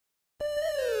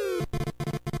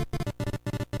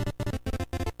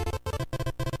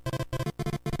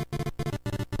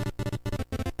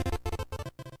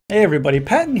Hey everybody,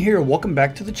 Patton here, welcome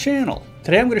back to the channel.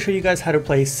 Today I'm going to show you guys how to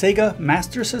play Sega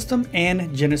Master System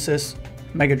and Genesis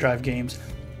Mega Drive games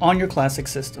on your classic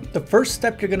system. The first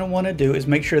step you're going to want to do is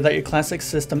make sure that your classic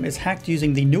system is hacked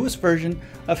using the newest version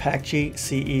of Hakchi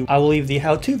CE. I will leave the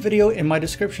how-to video in my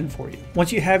description for you.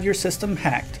 Once you have your system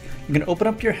hacked, you're going to open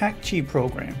up your Hakchi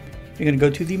program. You're going to go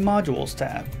to the Modules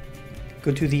tab.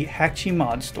 Go to the Hakchi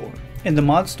Mod Store. In the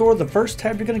Mod Store, the first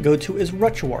tab you're going to go to is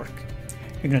RetroArch.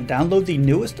 You're going to download the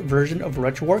newest version of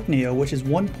RetroArch Neo, which is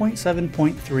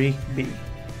 1.7.3b. You're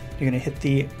going to hit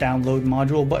the download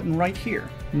module button right here.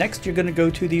 Next, you're going to go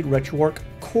to the RetroArch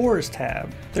Cores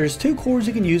tab. There's two cores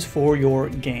you can use for your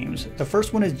games. The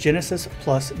first one is Genesis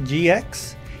plus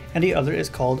GX, and the other is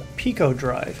called Pico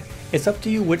Drive. It's up to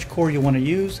you which core you want to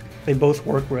use. They both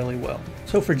work really well.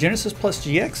 So for Genesis plus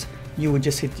GX, you would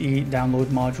just hit the download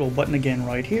module button again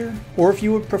right here. Or if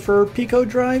you would prefer Pico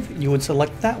Drive, you would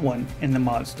select that one in the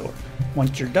mod store.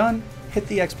 Once you're done, hit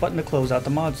the X button to close out the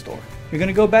mod store. You're going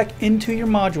to go back into your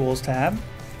modules tab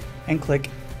and click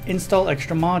install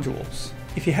extra modules.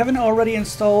 If you haven't already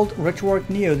installed RetroArch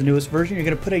Neo, the newest version, you're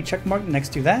going to put a check mark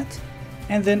next to that,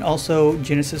 and then also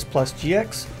Genesis plus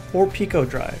GX or Pico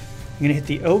Drive. You're going to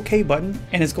hit the OK button,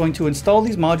 and it's going to install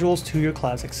these modules to your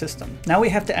classic system. Now we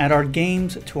have to add our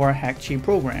games to our Hakchi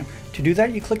program. To do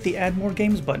that, you click the Add More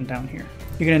Games button down here.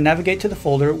 You're going to navigate to the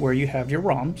folder where you have your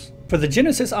ROMs. For the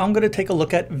Genesis, I'm going to take a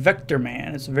look at Vector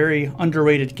Man. It's a very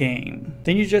underrated game.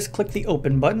 Then you just click the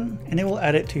Open button, and it will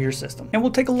add it to your system. And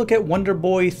we'll take a look at Wonder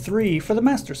Boy 3 for the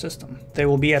Master System. They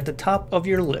will be at the top of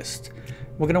your list.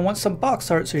 We're going to want some box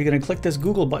art, so you're going to click this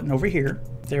Google button over here.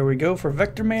 There we go for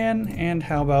Vector Man, and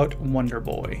how about Wonder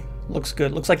Boy? Looks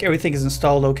good. Looks like everything is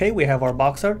installed okay. We have our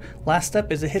box art. Last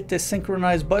step is to hit this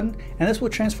synchronize button, and this will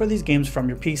transfer these games from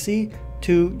your PC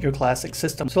to your classic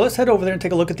system. So let's head over there and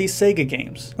take a look at these Sega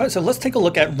games. All right, so let's take a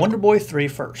look at Wonder Boy 3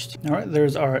 first. All right,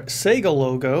 there's our Sega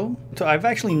logo. So I've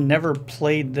actually never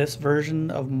played this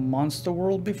version of Monster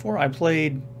World before. I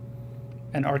played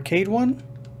an arcade one,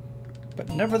 but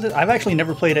never this. I've actually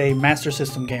never played a Master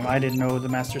System game. I didn't know the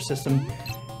Master System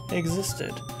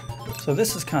existed. So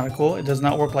this is kind of cool. It does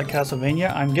not work like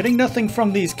Castlevania. I'm getting nothing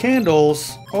from these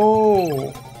candles.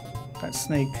 Oh, that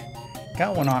snake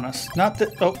got one on us. Not that,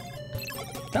 oh,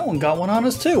 that one got one on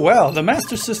us too. Wow, the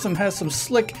Master System has some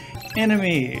slick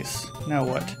enemies. Now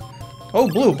what? Oh,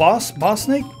 blue, boss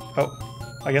snake? Oh,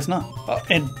 I guess not.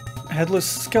 And headless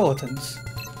skeletons.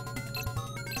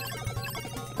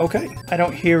 Okay, I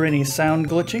don't hear any sound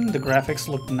glitching. The graphics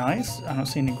look nice. I don't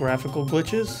see any graphical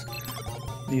glitches.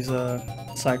 These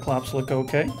Cyclops look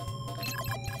okay.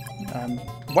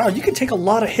 Wow, you can take a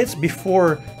lot of hits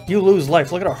before you lose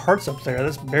life. Look at our hearts up there.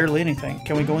 That's barely anything.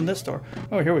 Can we go in this door?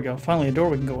 Oh, here we go. Finally a door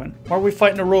we can go in. Why are we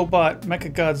fighting a robot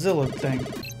Mechagodzilla thing?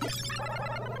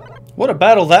 What a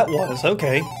battle that was.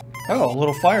 Okay. Oh, a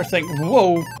little fire thing.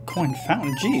 Whoa. Coin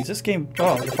fountain. Jeez, this game...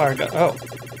 Oh, the fire got... Oh.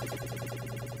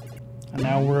 And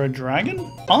now we're a dragon?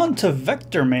 On to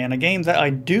Vector Man, a game that I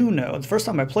do know. The first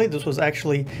time I played this was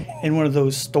actually in one of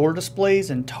those store displays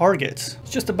in Target. It's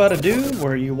just about a dude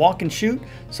where you walk and shoot.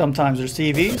 Sometimes there's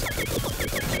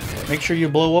TVs. Make sure you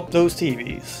blow up those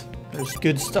TVs. There's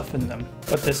good stuff in them.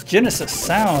 But this Genesis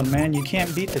sound, man, you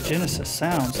can't beat the Genesis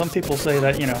sound. Some people say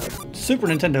that, you know, Super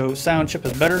Nintendo sound chip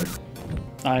is better.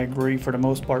 I agree for the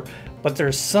most part, but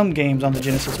there's some games on the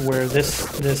Genesis where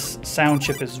this sound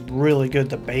chip is really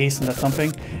good, the bass and the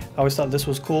thumping. I always thought this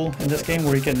was cool in this game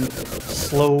where you can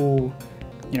slow,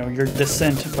 you know, your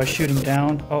descent by shooting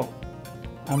down. Oh,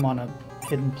 I'm on a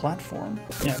hidden platform.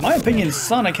 Yeah, in my opinion,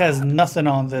 Sonic has nothing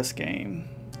on this game.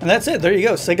 And that's it, there you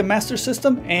go, Sega Master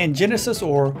System and Genesis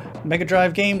or Mega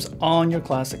Drive games on your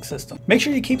classic system. Make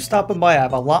sure you keep stopping by, I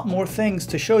have a lot more things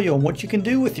to show you on what you can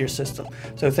do with your system.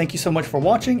 So thank you so much for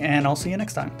watching, and I'll see you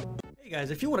next time. Hey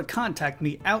guys, if you want to contact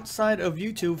me outside of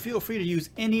YouTube, feel free to use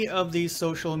any of these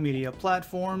social media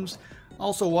platforms.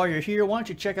 Also, while you're here, why don't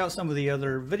you check out some of the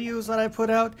other videos that I put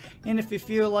out, and if you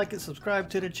feel like it, subscribe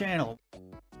to the channel.